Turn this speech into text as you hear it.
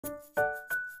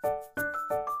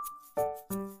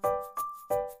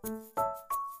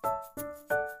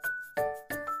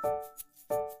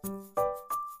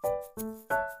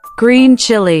Green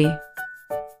chili,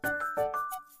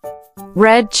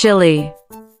 red chili,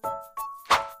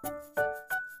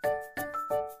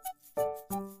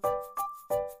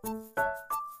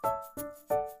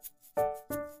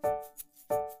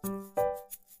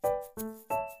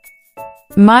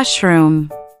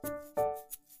 mushroom,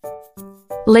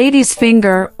 lady's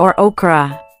finger or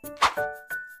okra,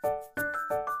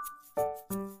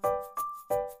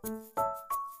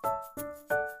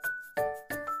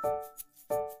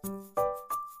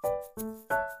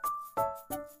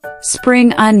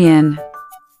 spring onion,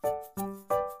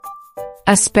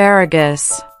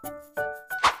 asparagus,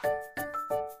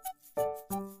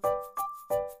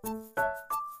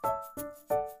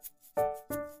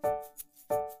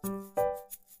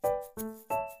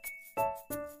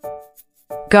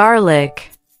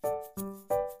 garlic,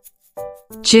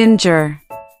 ginger,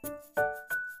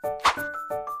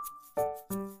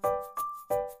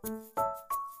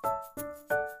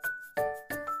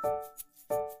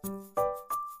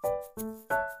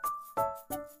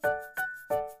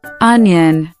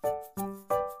 onion,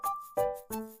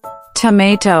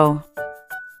 tomato,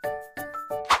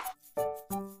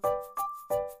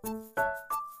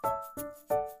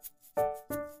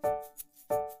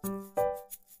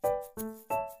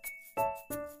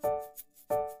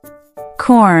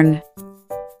 corn,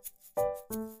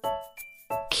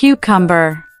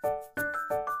 cucumber,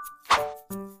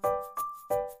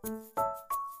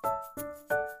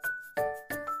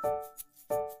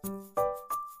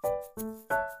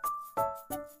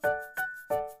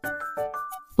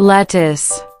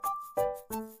 lettuce,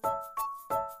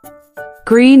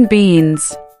 green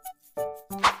beans,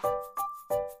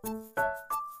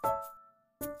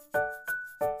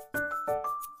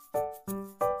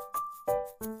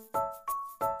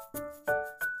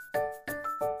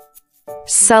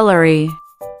 celery,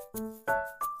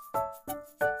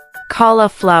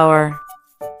 cauliflower,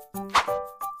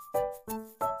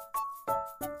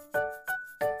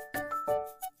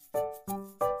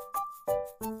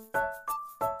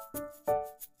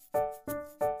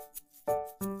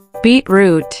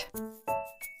 beetroot,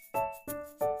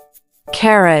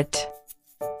 carrot,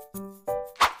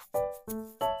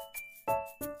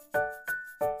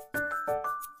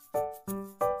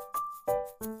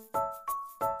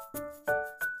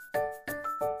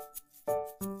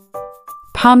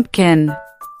 pumpkin,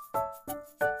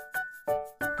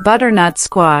 butternut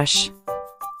squash,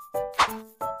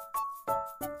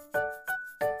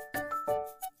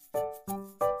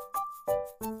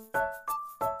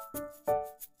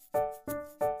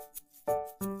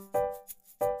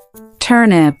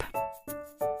 turnip,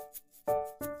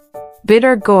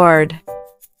 bitter gourd,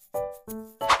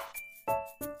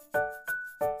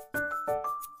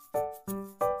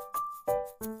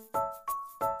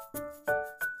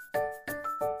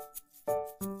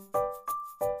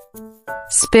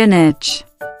 spinach,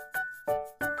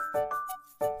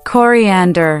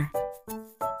 coriander,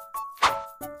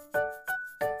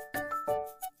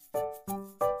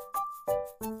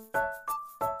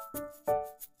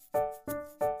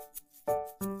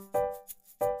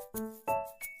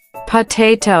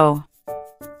 potato,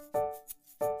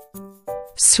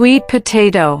 sweet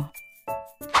potato,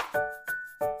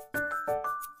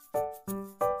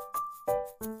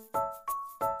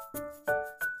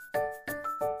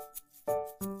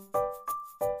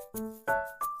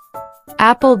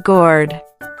 apple gourd,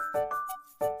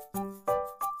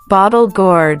 bottle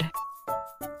gourd,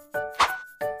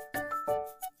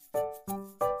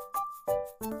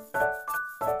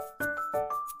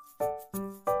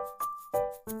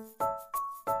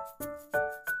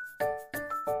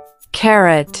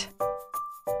 carrot,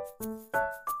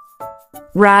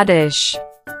 radish,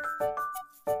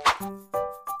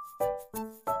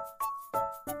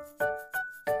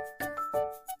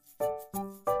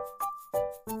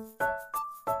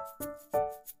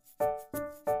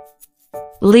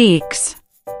 leeks,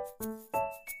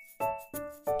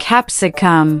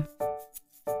 capsicum,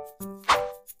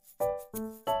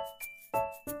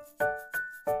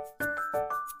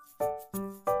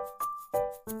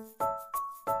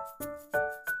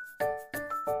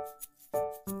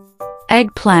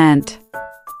 eggplant,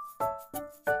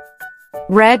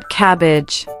 red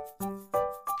cabbage,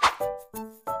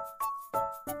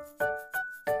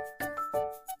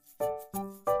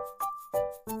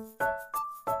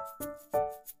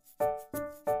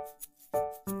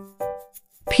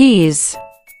 peas,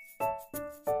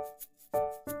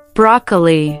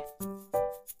 broccoli,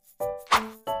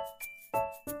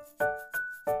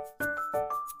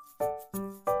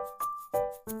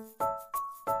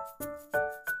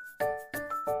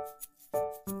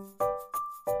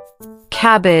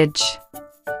 cabbage,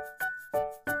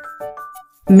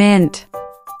 mint,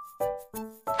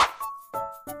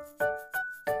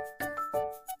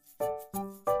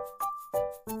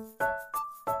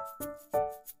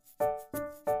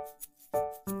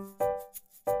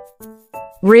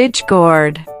 ridge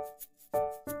gourd,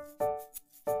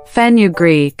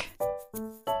 fenugreek,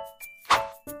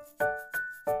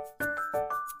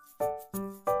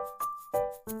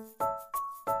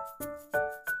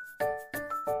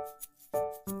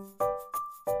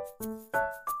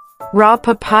 raw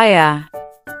papaya,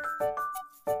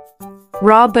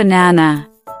 raw banana,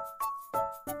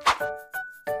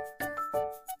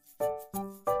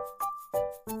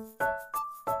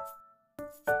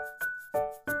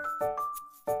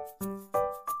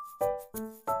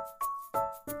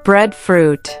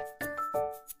 breadfruit,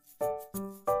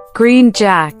 green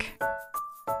jack,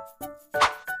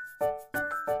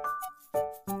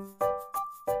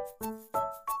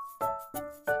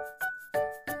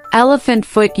 elephant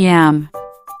foot yam,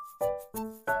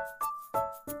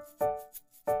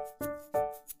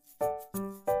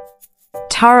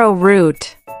 taro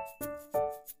root,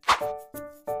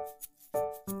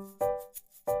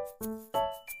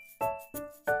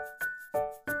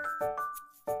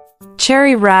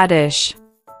 cherry radish,